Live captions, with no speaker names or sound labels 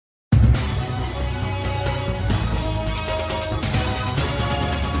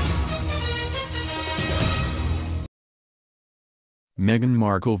Meghan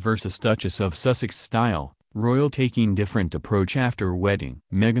Markle vs Duchess of Sussex style, royal taking different approach after wedding.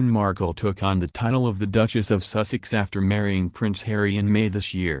 Meghan Markle took on the title of the Duchess of Sussex after marrying Prince Harry in May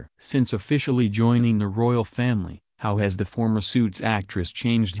this year. Since officially joining the royal family, how has the former Suits actress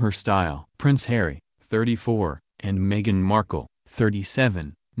changed her style? Prince Harry, 34, and Meghan Markle,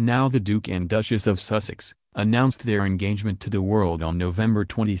 37, now the Duke and Duchess of Sussex, announced their engagement to the world on November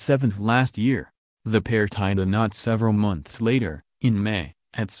 27 last year. The pair tied the knot several months later, in May,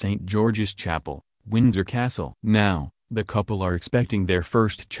 at St. George's Chapel, Windsor Castle. Now, the couple are expecting their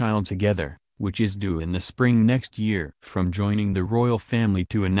first child together, which is due in the spring next year. From joining the royal family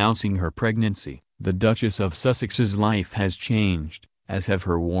to announcing her pregnancy, the Duchess of Sussex's life has changed, as have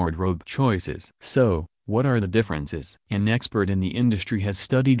her wardrobe choices. So, what are the differences? An expert in the industry has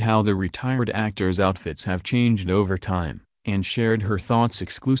studied how the retired actor's outfits have changed over time, and shared her thoughts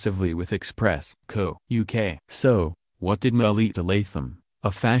exclusively with Express Co. UK. So, what did Melita Latham, a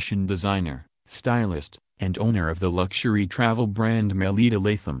fashion designer, stylist, and owner of the luxury travel brand Melita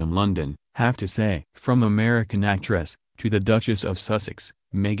Latham in London, have to say? From American actress, to the Duchess of Sussex,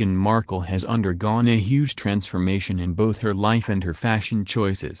 Meghan Markle has undergone a huge transformation in both her life and her fashion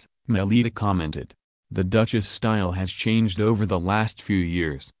choices, Melita commented. The Duchess' style has changed over the last few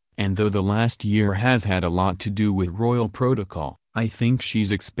years, and though the last year has had a lot to do with royal protocol, I think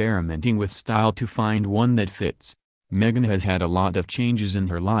she's experimenting with style to find one that fits. Meghan has had a lot of changes in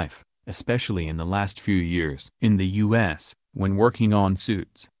her life, especially in the last few years. In the US, when working on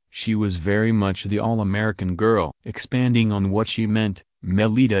Suits, she was very much the all-American girl. Expanding on what she meant,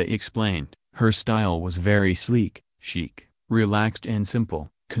 Melita explained, her style was very sleek, chic, relaxed and simple,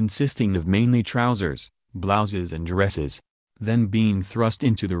 consisting of mainly trousers, blouses and dresses. Then being thrust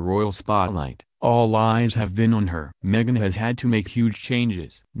into the royal spotlight, all eyes have been on her. Meghan has had to make huge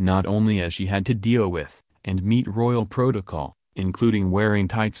changes. Not only has she had to deal with and meet royal protocol, including wearing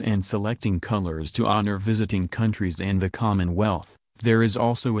tights and selecting colors to honor visiting countries and the Commonwealth, there is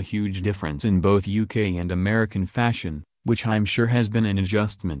also a huge difference in both UK and American fashion, which I'm sure has been an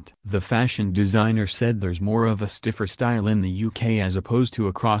adjustment. The fashion designer said there's more of a stiffer style in the UK as opposed to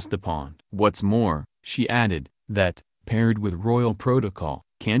across the pond. What's more, she added, that, paired with royal protocol,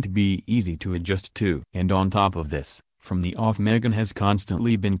 can't be easy to adjust to. And on top of this, from the off, Meghan has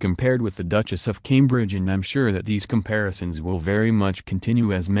constantly been compared with the Duchess of Cambridge, and I'm sure that these comparisons will very much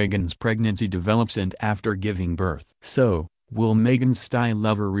continue as Meghan's pregnancy develops and after giving birth. So, will Meghan's style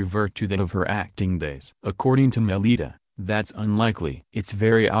ever revert to that of her acting days? According to Melita, that's unlikely. It's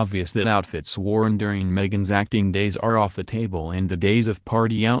very obvious that outfits worn during Meghan's acting days are off the table and the days of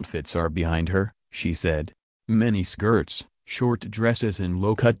party outfits are behind her, she said. Many skirts, short dresses and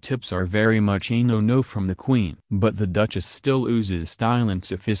low-cut tips are very much a no-no from the Queen. But the Duchess still oozes style and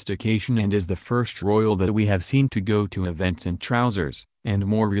sophistication and is the first royal that we have seen to go to events in trousers and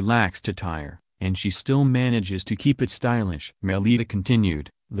more relaxed attire, and she still manages to keep it stylish. Melita continued,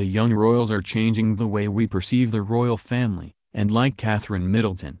 the young royals are changing the way we perceive the royal family, and like Catherine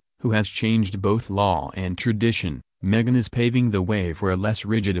Middleton, who has changed both law and tradition, Meghan is paving the way for a less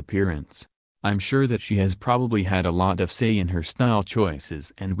rigid appearance. I'm sure that she has probably had a lot of say in her style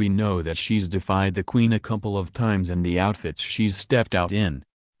choices, and we know that she's defied the Queen a couple of times in the outfits she's stepped out in.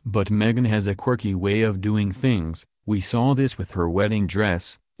 But Meghan has a quirky way of doing things. We saw this with her wedding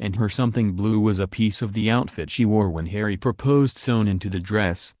dress, and her something blue was a piece of the outfit she wore when Harry proposed sewn into the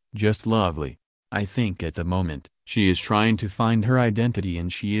dress, just lovely. I think at the moment, she is trying to find her identity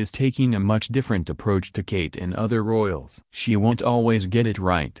and she is taking a much different approach to Kate and other royals. She won't always get it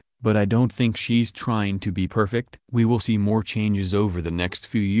right, but I don't think she's trying to be perfect. We will see more changes over the next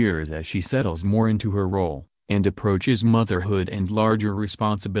few years as she settles more into her role, and approaches motherhood and larger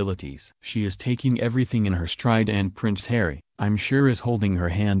responsibilities. She is taking everything in her stride, and Prince Harry, I'm sure, is holding her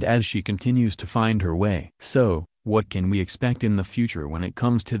hand as she continues to find her way. So, what can we expect in the future when it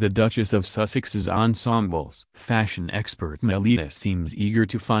comes to the Duchess of Sussex's ensembles? Fashion expert Melita seems eager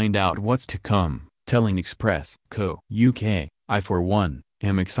to find out what's to come, telling Express Co. UK, I for one,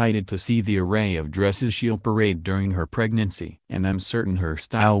 am excited to see the array of dresses she'll parade during her pregnancy, and I'm certain her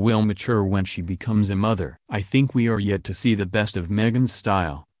style will mature when she becomes a mother. I think we are yet to see the best of Meghan's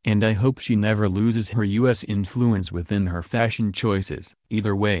style, and I hope she never loses her US influence within her fashion choices.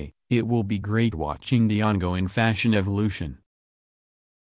 Either way, it will be great watching the ongoing fashion evolution.